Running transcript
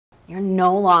You're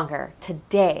no longer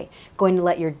today going to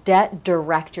let your debt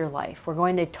direct your life. We're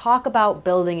going to talk about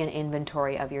building an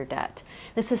inventory of your debt.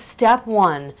 This is step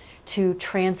one to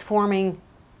transforming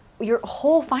your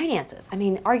whole finances. I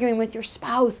mean, arguing with your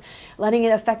spouse, letting it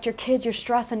affect your kids, your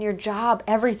stress, and your job.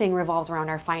 Everything revolves around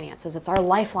our finances. It's our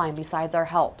lifeline besides our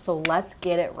help. So let's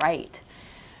get it right.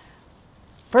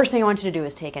 First thing I want you to do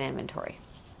is take an inventory.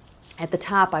 At the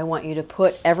top, I want you to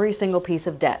put every single piece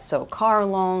of debt, so car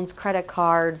loans, credit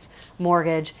cards,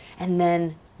 mortgage, and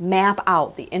then map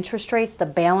out the interest rates, the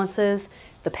balances,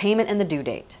 the payment, and the due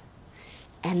date.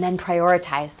 And then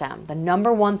prioritize them. The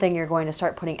number one thing you're going to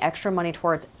start putting extra money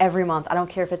towards every month, I don't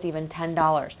care if it's even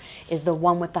 $10, is the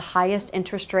one with the highest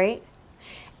interest rate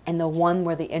and the one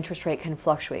where the interest rate can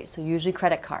fluctuate. So usually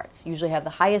credit cards usually have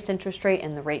the highest interest rate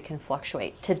and the rate can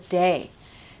fluctuate. Today,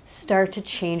 start to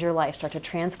change your life, start to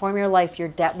transform your life. Your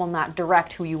debt will not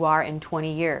direct who you are in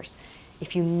 20 years.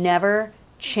 If you never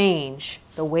change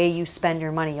the way you spend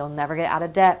your money, you'll never get out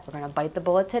of debt. We're going to bite the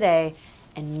bullet today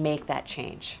and make that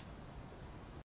change.